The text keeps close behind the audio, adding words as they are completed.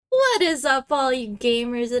What is up, all you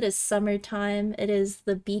gamers? It is summertime. It is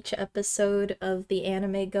the beach episode of the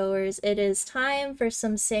Anime Goers. It is time for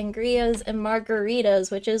some sangrias and margaritas,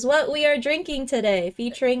 which is what we are drinking today,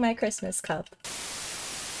 featuring my Christmas cup.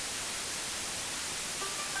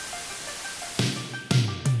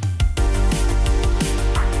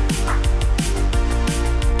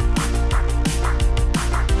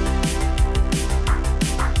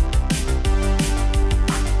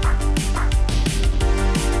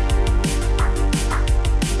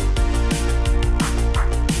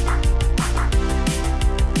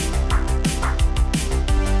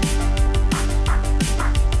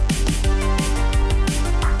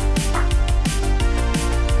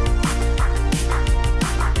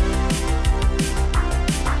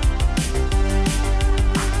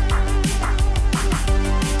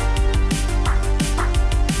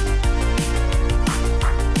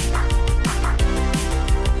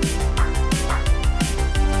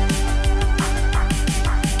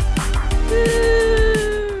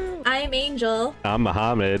 I'm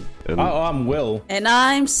Mohammed. I'm Will. And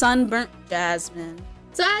I'm Sunburnt Jasmine.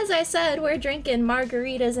 So as I said, we're drinking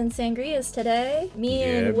margaritas and sangrias today. Me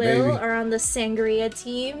and Will are on the sangria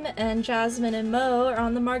team, and Jasmine and Mo are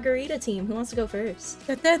on the margarita team. Who wants to go first?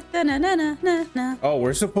 Oh,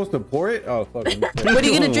 we're supposed to pour it? Oh, fuck. What are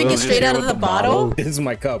you gonna drink it straight out of the bottle? This is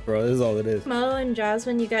my cup, bro. This is all it is. Mo and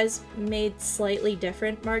Jasmine, you guys made slightly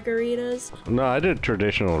different margaritas. No, I did a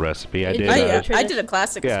traditional recipe. I did a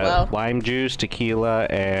classic as well. Lime juice, tequila,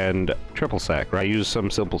 and triple sec. Right? I used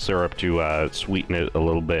some simple syrup to sweeten it a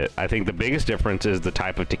little bit. I think the biggest difference is the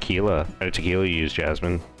type of tequila. What kind of tequila you use,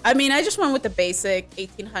 Jasmine? I mean, I just went with the basic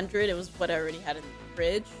 1800. It was what I already had in the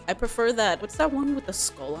fridge. I prefer that. What's that one with the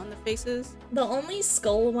skull on the faces? The only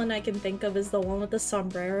skull one I can think of is the one with the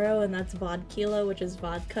sombrero, and that's vodka, which is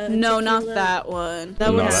vodka. No, tequila. not that one.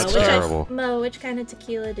 No, that's terrible. Mo, which kind of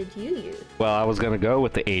tequila did you use? Well, I was gonna go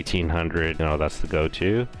with the 1800. No, that's the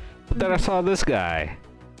go-to. But then I saw this guy.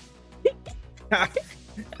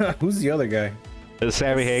 Who's the other guy? It's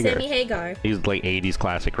Sammy Hagar. Sammy Hagar. He's like 80s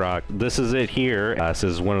classic rock. This is it here. This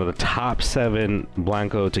is one of the top 7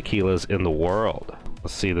 Blanco tequilas in the world.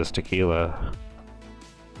 Let's see this tequila.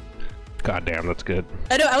 God damn, that's good.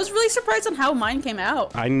 I know, I was really surprised on how mine came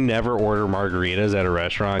out. I never order margaritas at a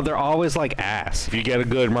restaurant. They're always like ass. If you get a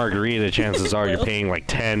good margarita, chances are you're paying like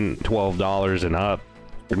 $10, $12 and up.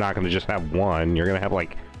 You're not going to just have one. You're going to have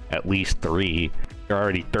like at least 3. You're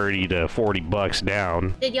already 30 to 40 bucks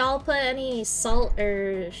down. Did y'all put any salt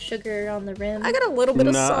or sugar on the rim? I got a little bit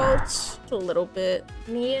of salt. Just a little bit.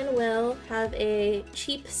 Me and Will have a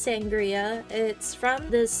cheap sangria. It's from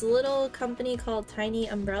this little company called Tiny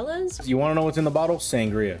Umbrellas. You want to know what's in the bottle?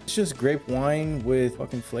 Sangria. It's just grape wine with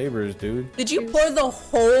fucking flavors, dude. Did you pour the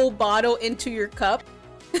whole bottle into your cup?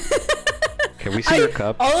 Can we see your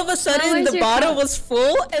cup? All of a sudden, the bottle was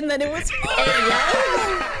full, and then it was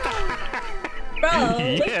full. Bro,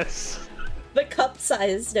 yes. The cup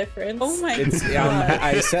size difference. Oh my god.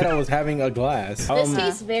 I said I was having a glass. This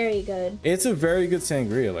tastes very good. It's a very good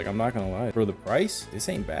sangria, like I'm not gonna lie. For the price, this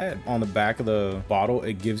ain't bad. On the back of the bottle,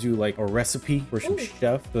 it gives you like a recipe for some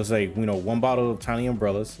chef. There's like, 1 bottle of Tiny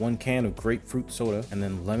Umbrellas, 1 can of grapefruit soda, and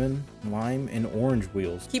then lemon, lime, and orange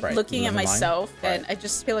wheels. Keep looking at myself, and I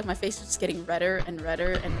just feel like my face is just getting redder and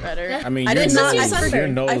redder and redder. I mean, I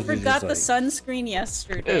I forgot the sunscreen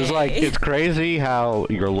yesterday. It's crazy how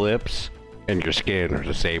your lips and your skin are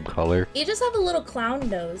the same color. You just have a little clown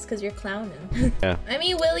nose because you're clowning. Yeah. I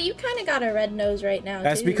mean, Will, you kind of got a red nose right now.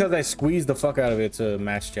 That's too. because I squeezed the fuck out of it to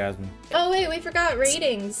match Jasmine. Oh wait, we forgot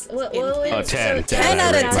ratings. What was 10. 10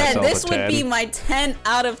 out of 10. myself This a would 10. be my 10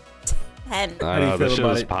 out of 10. I do you know, this feel shit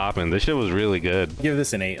about was it? popping. This shit was really good. Give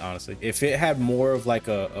this an 8, honestly. If it had more of like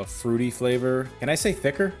a fruity flavor, can I say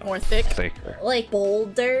thicker? More thick. Thicker. like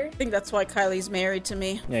bolder. I think that's why Kylie's married to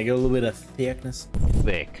me. Yeah, get a little bit of thickness.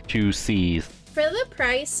 Thick. 2 C's. For the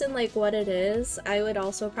price and like what it is, I would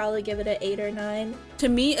also probably give it an 8 or 9. To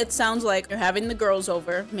me, it sounds like you're having the girls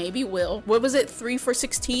over. Maybe Will. What was it? 3 for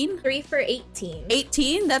 16? 3 for 18.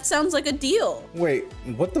 18? That sounds like a deal. Wait,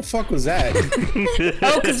 what the fuck was that?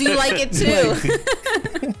 Oh, because you like it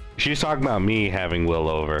too. She's talking about me having Will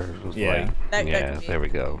over. It was Yeah. That yeah, could be. there we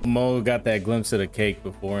go. Mo got that glimpse of the cake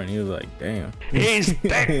before, and he was like, damn. He's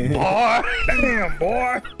thick, boy. Damn,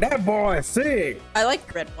 boy. That boy is sick. I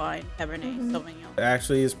like red wine, Cabernet Sauvignon.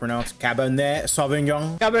 Actually, it's pronounced Cabernet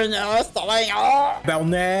Sauvignon. Cabernet Sauvignon.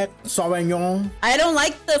 Cabernet Sauvignon. I don't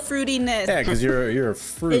like the fruitiness. Yeah, because you're a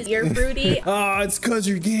fruit. Is your fruity Oh, it's because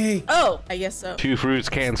you're gay. Oh, I guess so. 2 fruits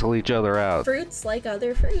cancel each other out. fruits like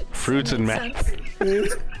other fruits? Fruits and Makes math.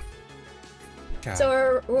 sense.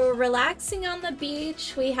 So we're relaxing on the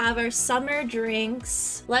beach. We have our summer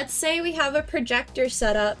drinks. Let's say we have a projector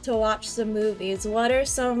set up to watch some movies. What are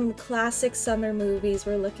some classic summer movies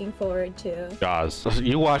we're looking forward to? Jaws.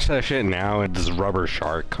 You watch that shit now, and this rubber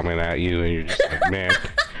shark coming at you, and you're just like, man,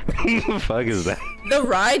 what the fuck is that? The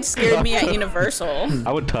ride scared me at Universal.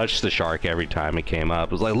 I would touch the shark every time it came up.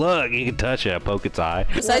 It was like, look, you can touch it, poke its eye.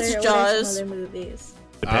 Besides what are Jaws. some other movies?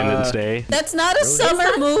 Independence Day. That's not a summer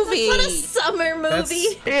movie. That's not a summer movie.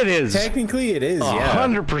 It is. Technically, it is. Yeah.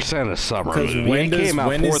 100% a summer Because movie. when It does- came out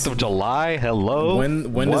when 4th is- of July. Hello?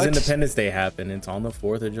 When What? does Independence Day happen? It's on the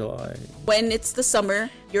 4th of July. When it's the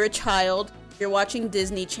summer, you're a child, you're watching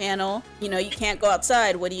Disney Channel. You know, you can't go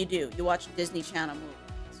outside. What do? You watch a Disney Channel movie.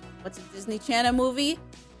 What's a Disney Channel movie?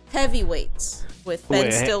 Heavyweights with Ben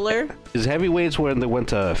Wait, Stiller. Is Heavyweights when they went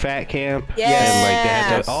to fat camp? Yes. And like they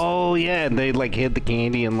had to, oh yeah, and they like hid the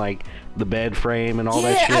candy in like the bed frame and all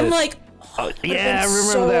that Yeah, shit. I'm like, yeah, I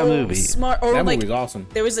remember so that movie. Smart. Or That like, movie's awesome.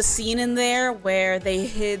 there was a scene in there where they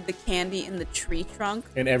hid the candy in the tree trunk.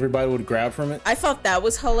 And everybody would grab from it. I thought that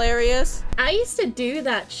was hilarious. I used to do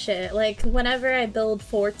that shit. Like, whenever I build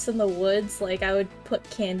forts in the woods, like, I would put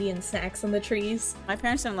candy and snacks in the trees. My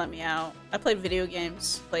parents didn't let me out. I played video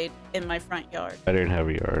games, played in my front yard. I didn't have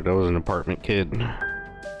a yard. I was an apartment kid.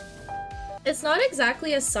 It's not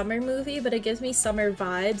exactly a summer movie, but it gives me summer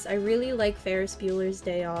vibes. I really like Ferris Bueller's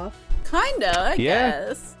Day Off. Kinda, I Yeah.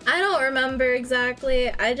 guess. I don't remember exactly.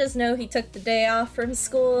 I just know he took the day off from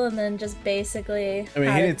school and then just basically. I mean,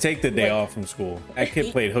 he had didn't take the day like- off from school. That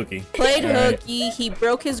kid played hooky. Played Right. hooky. He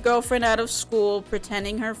broke his girlfriend out of school,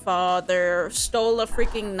 pretending her father. Stole a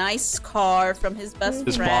freaking nice car from his best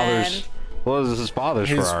His friend. father's. Well, it was his father's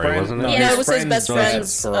His Ferrari, friend- wasn't it? no, Yeah, his it was his best friend's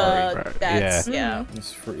friend's Ferrari. Right. dad's. Yeah.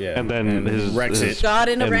 Yeah. And then his wrecks his- it. Got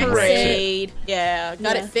in a And wrecks it. parade. Yeah,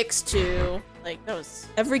 got Yeah. it fixed too. Like, that was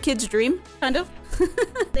every kid's dream, kind of.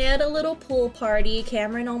 They had a little pool party.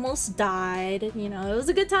 Cameron almost died. You know, it was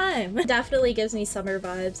a good time. Definitely gives me summer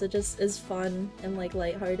vibes. It just is fun and like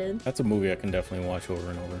lighthearted. That's a movie I can definitely watch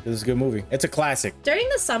over and over. This is a good movie. It's a classic. During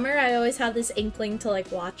the summer, I always have this inkling to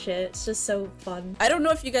like watch it. It's just so fun. I don't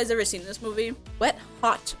know if you guys ever seen this movie. Wet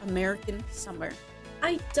Hot American Summer.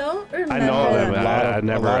 I don't remember. I know that. that, but I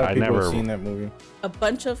never- a lot of I people never- have seen that movie. A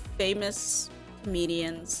bunch of famous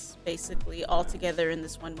comedians basically all together in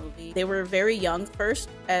this one movie. They were very young first,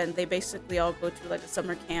 and they basically all go to like a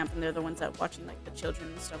summer camp, and they're the ones that watching like the children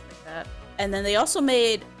and stuff like that. And then they also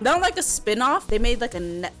made not like a spin-off, they made like a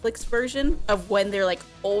Netflix version of when they're like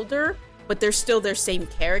older, but they're still their same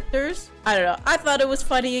characters. I don't know. I thought it was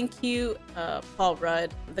funny and cute. Paul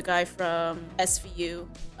Rudd, the guy from SVU.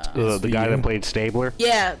 the guy that played Stabler.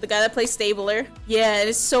 Yeah, the guy that plays Stabler. Yeah, and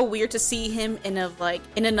it's so weird to see him in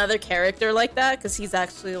another character like that, because he's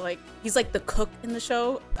actually like the cook in the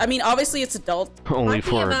show. I mean, obviously it's adult. Only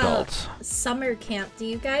Talking for about adults. Summer camp. Do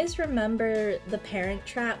you guys remember the Parent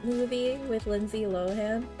Trap movie with Lindsay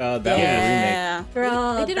Lohan? That was a remake. Yeah.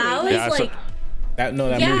 Bro, They did a that remake. was Yeah, I saw- like, That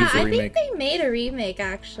movie's yeah, a I remake. think they made a remake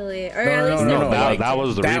actually, or No, at least no, they're that- making. that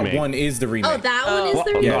was the that remake. one is the remake. Oh, that one is Oh.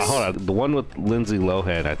 the No, remake. Yes. hold on. The one with Lindsay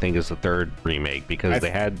Lohan, I think, is the third remake because I they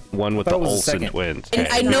had one with thought the it was the Olsen second. twins. And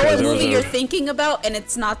I know Because what there was movie a- you're thinking about, and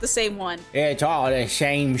it's not the same one. It's all the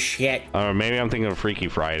same shit. Maybe I'm thinking of Freaky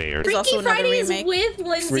Friday or. There's also Freaky another Friday is remake. with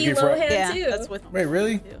Lindsay Freaky Fri- Lohan Yeah, too. that's with. Wait,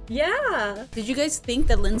 really? Yeah. Did you guys think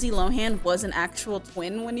that Lindsay Lohan was an actual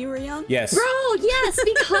twin when you were young? Yes. Bro, yes,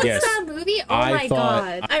 because Yes. that movie. Oh I my thought-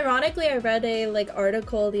 god. Ironically, I read a like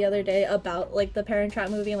article the other day about like the Parent Trap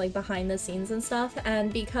movie and like behind the scenes and stuff.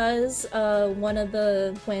 And because one of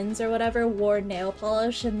the twins or whatever wore nail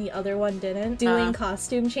polish and the other one didn't, doing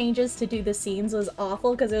costume changes to do the scenes was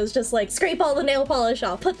awful because it was just like scrape all the nail polish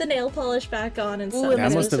off, put the nail polish back on, and Ooh, stuff. and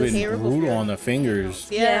That It must was have just- been terrible brutal for on the fingers.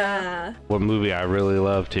 Yeah. One movie I really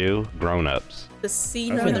love too, Grown Ups. The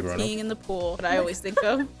scene I've where seen they're Grown Up. peeing in the pool that I always think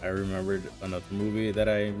of. I remembered another movie that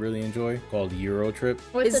I really enjoy called Euro Trip.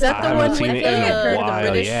 What's Is it that I the about? haven't one seen with it in the a while.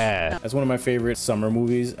 British? Yeah. That's one of my favorite summer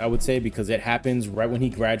movies, I would say, because it happens right when he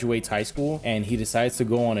graduates high school and he decides to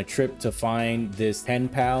go on a trip to find this pen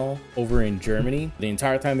pal over in Germany. The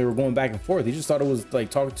entire time they were going back and forth, he just thought it was like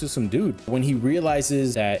talking to some dude. When he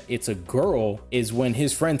realizes that it's a girl is when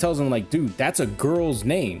his friend tells him like, dude, that's a girl's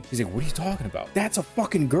name. He's like, what are you talking about? That's a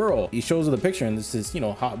fucking girl. He shows her the picture and this is,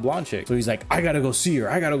 hot blonde chick. So he's like, I gotta go see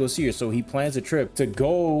her. So he plans a trip to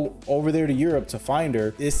go over there to Europe to find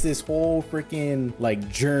her. It's this whole freaking like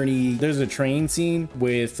journey. There's a train scene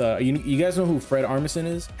with you guys know who Fred Armisen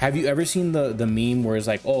is? Have you ever seen the meme where it's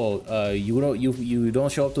like, you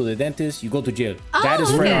don't show up to the dentist, you go to jail? That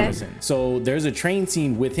is Fred Armisen. So there's a train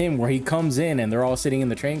scene with him where he comes in and they're all sitting in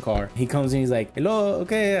the train car. He comes in, he's like, hello,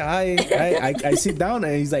 okay, I sit down,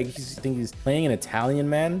 and he's like, I think he's playing an Italian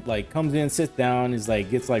man, like comes in, sits down, is like,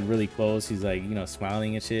 gets like really close. He's like,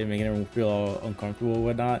 smiling and shit, making everyone feel all uncomfortable and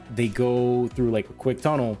whatnot. They go through like a quick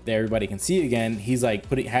tunnel that everybody can see again. He's like,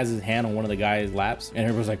 has his hand on one of the guy's laps, and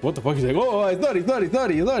everyone's like, what the fuck? He's like, oh, it's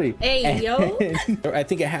nutty. Hey, yo. I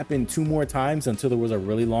think it happened 2 more times until there was a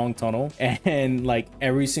really long tunnel, and like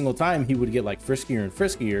every single time he would get like friskier and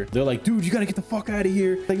friskier. They're like, dude, you gotta get the fuck out of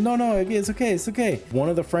here. Like, no, it's okay. One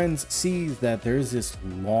of the friends sees that there's this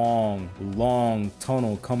long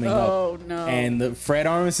tunnel coming up. Oh no. And the Fred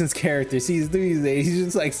Armisen's character sees these, he's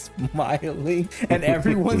just like smiling, and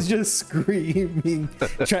everyone's just screaming,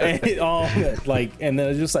 and then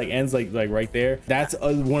it just like ends like right there. That's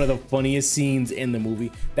one of the funniest scenes in the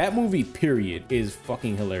movie. That movie, period, is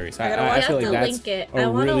fucking hilarious. I feel like that's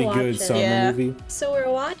a really good summer movie. So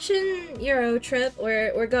we're watching Euro Trip.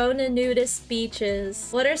 We're going to nudist beaches.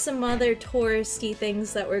 What are some other touristy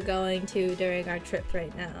things that we're going to during our trip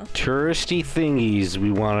right now? Touristy thingies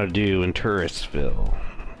we want to do in Touristville.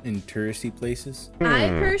 In touristy places? I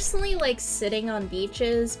personally like sitting on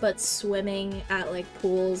beaches, but swimming at like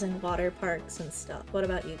pools and water parks and stuff. What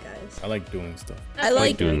about you guys? I like doing stuff. I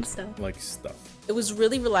like doing stuff. I like stuff. It was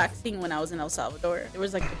really relaxing when I was in El Salvador. There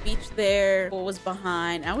was like the beach there, pool was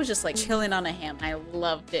behind. I was just like chilling on a hammock. I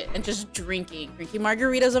loved it. And just drinking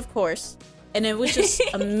margaritas, of course. And it was just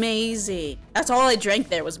amazing. That's all I drank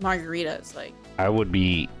there was margaritas. Like, I would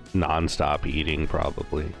be non-stop eating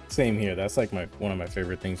probably. Same here. That's like one of my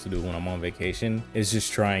favorite things to do when I'm on vacation is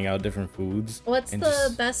just trying out different foods. What's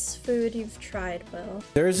the best food you've tried, Will?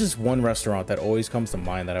 There's this one restaurant that always comes to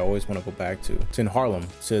mind that I always want to go back to. It's in Harlem.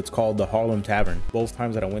 So it's called the Harlem Tavern. Both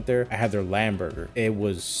times that I went there, I had their lamb burger. It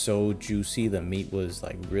was so juicy. The meat was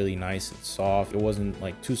like really nice and soft. It wasn't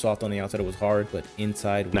like too soft on the outside. It was hard, but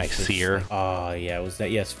inside was nice sear. Yeah, it was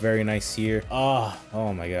that. Yes, very nice sear. Oh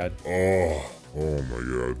my god. Oh my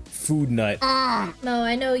god. Food nut. No,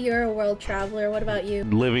 I know you're a world traveler. What about you?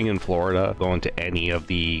 Living in Florida, going to any of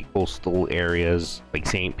the coastal areas like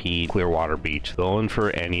St. Pete, Clearwater Beach, going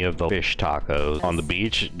for any of the fish tacos on the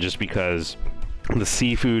beach, just because the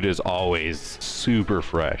seafood is always super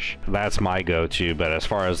fresh. That's my go-to. But as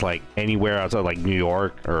far as like anywhere outside like New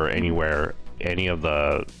York or anywhere, any of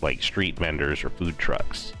the like street vendors or food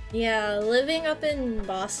trucks. Yeah, living up in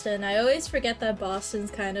Boston, I always forget that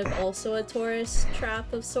Boston's kind of also a tourist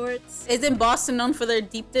trap of sorts. Isn't Boston known for their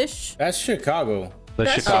deep dish? That's Chicago. The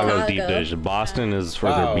That's Chicago deep dish. Boston is for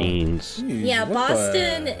their beans. Jeez, Yeah, what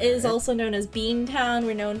Boston the is heck? also known as Bean Town.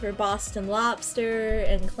 We're known for Boston lobster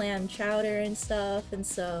and clam chowder and stuff. And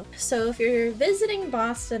so if you're visiting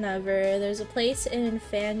Boston ever, there's a place in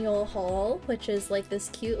Faneuil Hall, which is like this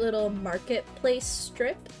cute little marketplace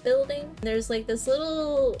strip building. There's like this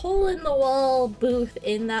little hole-in-the-wall booth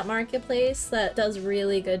in that marketplace that does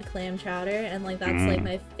really good clam chowder, and like that's like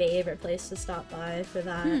my favorite place to stop by for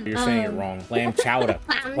that. You're saying it wrong. Lamb chowder.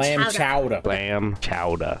 Lamb chowder. Lamb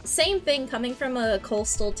chowder. Same thing, coming from a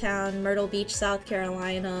coastal town, Myrtle Beach, South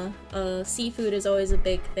Carolina. Seafood is always a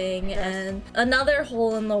big thing. And another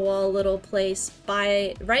hole-in-the-wall little place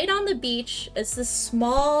right on the beach. It's the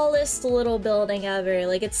smallest little building ever.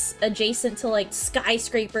 Like, it's adjacent to like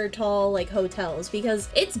skyscraper tall like hotels, because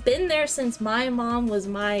it's been there since my mom was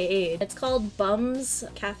my age. It's called Bum's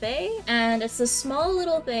Cafe, and it's a small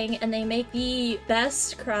little thing, and they make the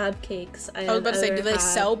best crab cakes I was about to say, do they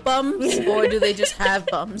sell bums or do they just have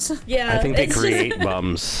bums? Yeah, I think they it's create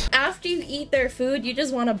bums. after you eat their food, you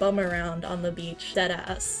just want to bum around on the beach,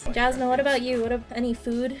 deadass. Jasmine, what about you? Any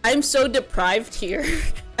food? I'm so deprived here.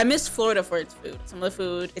 I miss Florida for its food. Some of the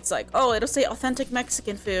food, it's like, oh, it'll say authentic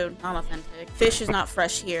Mexican food. Not authentic. Fish is not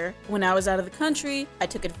fresh here. When I was out of the country, I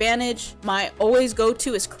took advantage. My always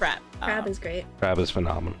go-to is crab. Crab is great. Crab is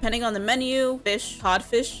phenomenal. Depending on the menu, fish,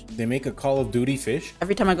 codfish. They make a Call of Duty fish.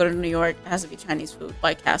 Every time I go to New York, it has to be Chinese food.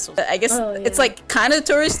 White Castle. I guess Oh, it's yeah. like kind of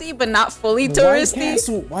touristy, but not fully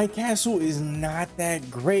touristy. White Castle is not that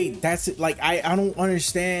great. That's it. Like, I don't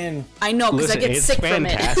understand. I know, because I Listen, get it's sick from it.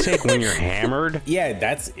 fantastic when you're hammered. Yeah,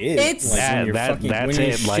 that's it. It's- when you're that's when you're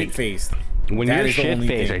it, like, shit-faced. When That you're is the only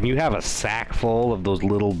shit-faced thing. and you have a sack full of those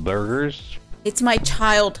little burgers, It's my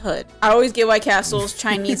childhood. I always get White Castles,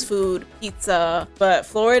 Chinese food, pizza. But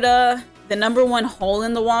Florida, The number one hole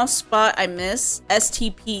in the wall spot I miss,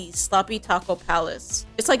 STP, Sloppy Taco Palace.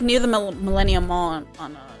 It's like near the Millennium Mall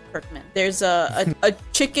on Kirkman. There's a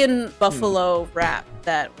chicken buffalo wrap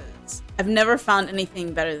that was... I've never found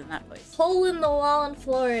anything better than that place. Hole in the wall in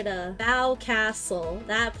Florida. Bow Castle.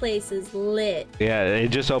 That place is lit. Yeah, it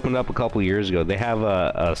just opened up a couple years ago. They have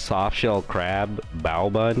a soft shell crab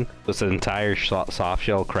bao bun. This entire soft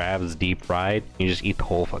shell crab is deep fried. You just eat the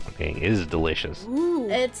whole fucking thing. It is delicious. Ooh,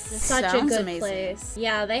 It's such a sounds good amazing. place.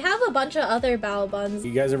 Yeah, they have a bunch of other bao buns.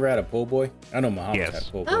 You guys ever had a po' boy? I know Muhammad Yes.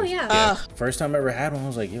 had po' boys. Oh yeah. Ugh. First time I ever had one, I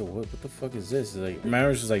was like, yo, what the fuck is this? Like, my manager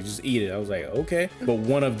was like, just eat it. I was like, okay. But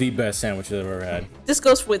one of the best sandwiches I've ever had. This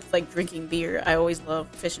goes with like drinking beer. I always love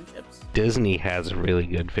fish and chips. Disney has really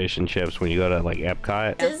good fish and chips when you go to like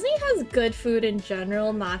Epcot. Disney has good food in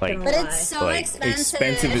general, not Like- gonna But lie. it's so Like, expensive.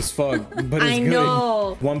 Expensive as fuck, but it's I good.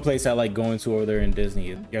 know. One place I like going to over there in Disney.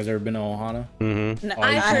 You guys ever been to Ohana? No, Oh,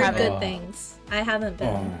 I I've heard haven't. good things. I haven't been.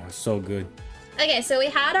 Oh, it's so good. Okay, so we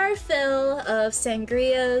had our fill of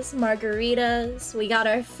sangrias, margaritas. We got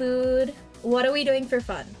our food. What are we doing for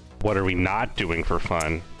fun? What are we not doing for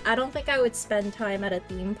fun? I don't think I would spend time at a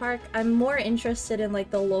theme park. I'm more interested in like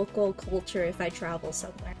the local culture if I travel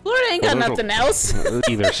somewhere. Florida ain't got Well, nothing else.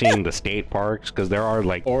 Either seeing the state parks, because there are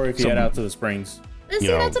like Or if you some- head out to the springs. See,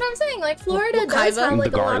 know, that's what I'm saying. Like Florida does Wekiva? have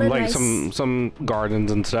like the a lot garden, of like nice... some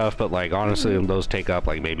gardens and stuff, but like honestly, those take up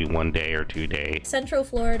like maybe 1 day or 2 days. Central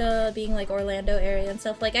Florida being like Orlando area and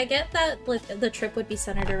stuff. Like I get that like the trip would be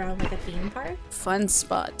centered around like a theme park. Fun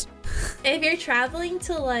spot. If you're traveling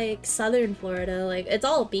to like southern Florida, like it's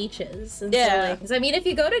all beaches. And Yeah. So, like, I mean, if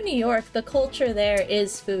you go to New York, the culture there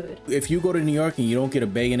is food. If you go to New York and you don't get a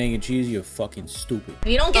bacon, egg, and cheese, you're fucking stupid. If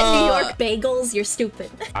you don't get New York bagels, you're stupid.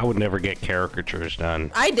 I would never get caricatures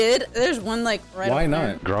done. I did. There's one like right. Why up there.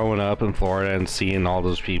 not? Growing up in Florida and seeing all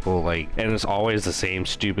those people like, and it's always the same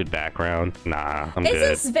stupid background. Nah, I'm It's good.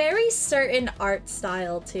 this very certain art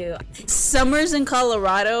style too. Summers in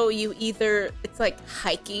Colorado, you either it's like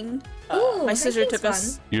hiking. Ooh, My sister hiking's took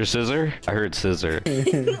us. Your scissor? I heard scissor.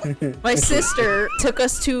 My sister took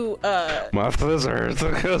us to. My scissor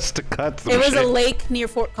took us to cut the It was a shit. lake near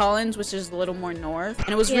Fort Collins, which is a little more north, and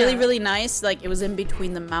it was really, Yeah. really nice. Like it was in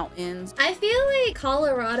between the mountains. I feel like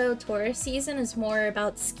Colorado tourist season is more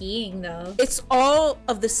about skiing though. It's all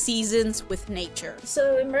of the seasons with nature.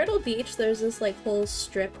 So in Myrtle Beach, there's this like whole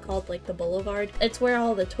strip called like the Boulevard. It's where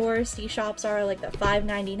all the touristy shops are, like the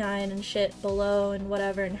 $5.99 and shit below and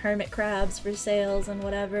whatever, and hermit crabs for sales and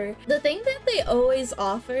whatever. The thing that they always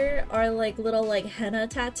offer are like little like henna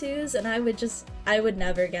tattoos, and I would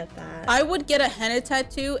never get that. I would get a henna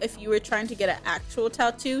tattoo if you were trying to get an actual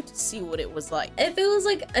tattoo to see what it was like. If it was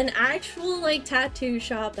like an actual like tattoo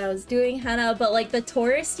shop that was doing henna, but like the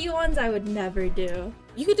touristy ones, I would never do.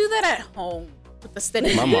 You could do that at home with the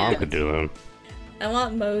steady. My mom could do them. I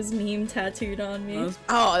want Moe's meme tattooed on me.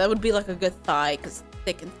 Oh, that would be like a good thigh because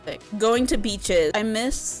thick and thick. Going to beaches. I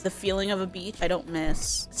miss the feeling of a beach. I don't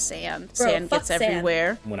miss sand. Bro, Sand fuck gets sand.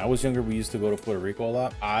 everywhere. When I was younger, we used to go to Puerto Rico a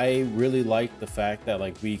lot. I really liked the fact that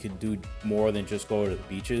like we could do more than just go to the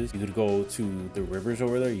beaches. You could go to the rivers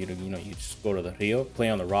over there. You just go to the rio, play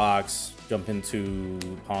on the rocks, jump into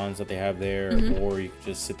ponds that they have there, or you could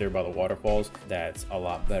just sit there by the waterfalls. That's a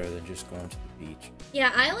lot better than just going to the beach.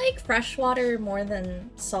 Yeah, I like freshwater more than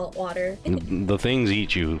saltwater. The things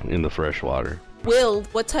eat you in the fresh water. Will,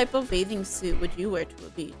 what type of bathing suit would you wear to a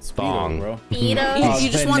beach? Thong. bro. Speedo. You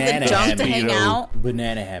just want the banana junk to hammock. hang out?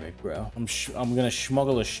 Banana hammock, bro. I'm gonna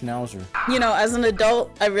smuggle a schnauzer. You know, as an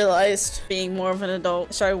adult, I realized being more of an adult,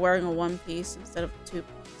 I started wearing a one piece instead of a two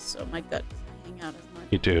piece, so my gut doesn't hang out as much.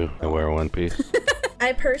 You too. I wear one piece.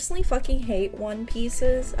 I personally fucking hate one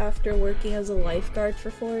pieces after working as a lifeguard for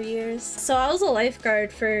 4 years. So I was a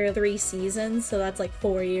lifeguard for 3 seasons, so that's like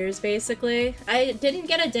 4 years basically. I didn't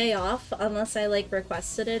get a day off unless I like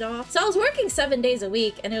requested it off. So I was working 7 days a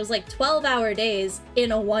week and it was like 12-hour days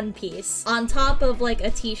in a one piece on top of like a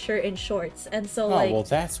t-shirt and shorts. And so Oh like well,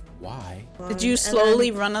 that's why. Did you and slowly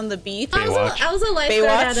then- run on the beach? Baywatch. I was a lifeguard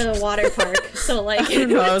Baywatch? at a water park, so like I don't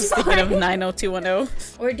know, I was it's thinking of fine.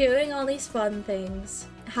 90210. We're doing all these fun things.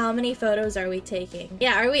 How many photos are we taking?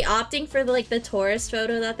 Yeah, are we opting for the, like the tourist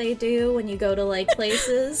photo that they do when you go to like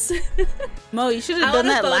places? Mo, you should I have done want a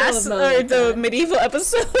that photo last of Mo or like the that. medieval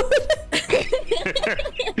episode.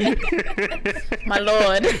 My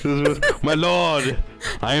lord. My lord,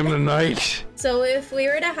 I am the knight. So if we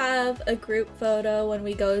were to have a group photo when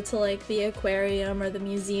we go to like the aquarium or the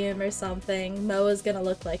museum or something, Mo is gonna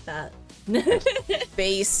look like that.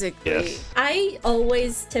 Basically. Yes. I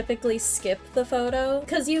always typically skip the photo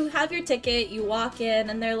because you have your ticket, you walk in,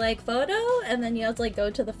 and they're like photo, and then you have to like go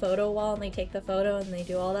to the photo wall and they take the photo and they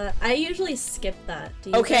do all that. I usually skip that.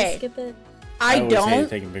 Do you Okay. guys skip it? I always hate don't,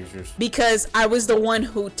 taking pictures. because I was the one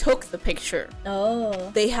who took the picture.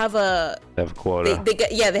 Oh. They have a They have a quota.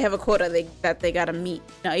 they have a quota that they gotta meet.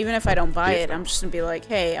 Now, even if I don't buy it, I'm just gonna be like,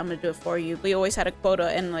 hey, I'm gonna do it for you. We always had a quota,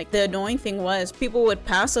 and like the annoying thing was people would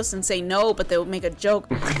pass us and say no, but they would make a joke.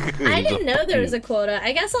 I didn't know there was a quota.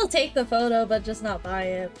 I guess I'll take the photo, but just not buy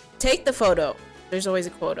it. Take the photo. There's always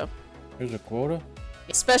a quota, There's a quota.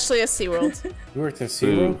 especially at SeaWorld. You worked at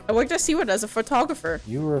SeaWorld? I worked at SeaWorld as a photographer.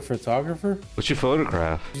 You were a photographer? What's your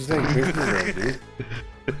photograph? You take pictures of, dude.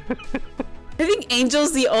 I think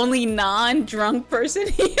Angel's the only non-drunk person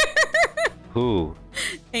here. Who?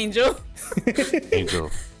 Angel.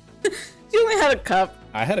 Angel. She only had a cup.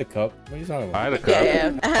 I had a cup. What are you talking I about? had a cup.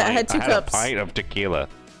 Yeah. I had two I had cups. a pint of tequila.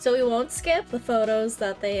 So we won't skip the photos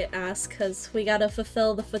that they ask because we gotta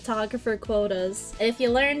fulfill the photographer quotas. If you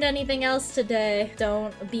learned anything else today,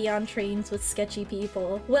 don't be on trains with sketchy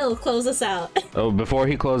people. Will, close us out. Oh, before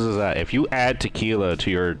he closes that, if you add tequila to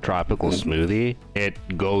your tropical smoothie,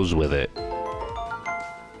 it goes with it.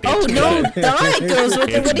 Oh It's no, good. that goes with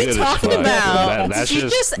it. It's What are you good as talking fuck. about? That's Did you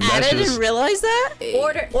just add that's it just- and realize that?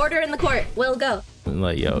 Order in the court. Will, go.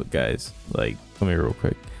 Like, yo, guys, like, come here real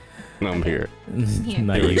quick. I'm here.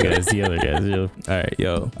 Not you guys, the other guys. Yo. All right,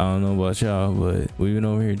 yo. I don't know about y'all, but we've been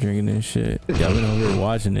over here drinking this shit. Y'all been over here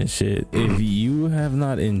watching this shit. If you have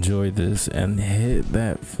not enjoyed this and hit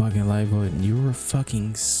that fucking like button, you're a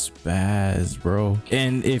fucking spaz, bro.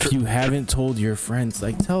 And if you haven't told your friends,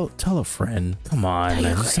 like, tell a friend. Come on,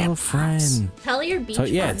 man. Just tell a friend. Tell your beach Tell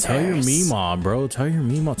your members. mom, bro. Tell your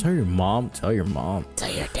mom. Tell your mom. Tell your mom.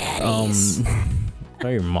 Tell your daddies. Tell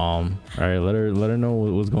your mom. All right, let her know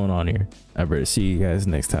what's going on here. I better see you guys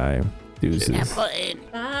next time. Deuces. Hit Button.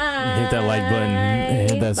 Bye. that like button.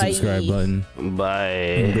 Hit that Bye. subscribe button.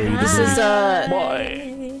 Bye. This is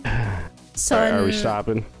Boy. Sun. Are we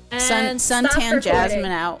stopping? And Suntan stop recording. Jasmine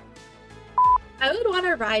out. I would want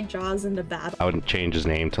to ride Jaws into battle. I would change his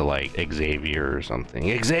name to like Xavier or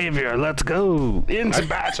something. Xavier, let's go into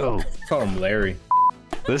battle. Call him Larry.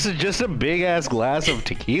 This is just a big ass glass of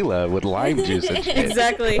tequila with lime juice and shit.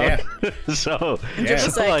 Exactly. Yeah. So, Yeah.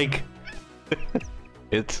 just like,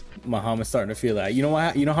 it's Muhammad's starting to feel that. You know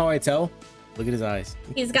what? You know how I tell? Look at his eyes.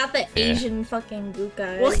 He's got the Asian fucking gook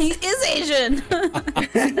eyes. Well, he is Asian.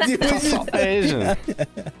 Asian.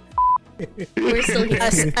 We're still here.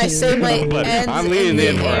 I say my But ends I'm leaning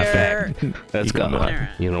in the for a air. Let's go. Alright.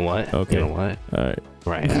 You know what? Okay. You know what? All right.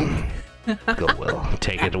 Right. Go, Will.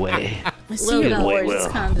 Take it away. I see your Will, wait, pores. It's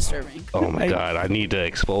Will. kind of disturbing. Oh my god, I need to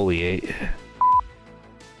exfoliate.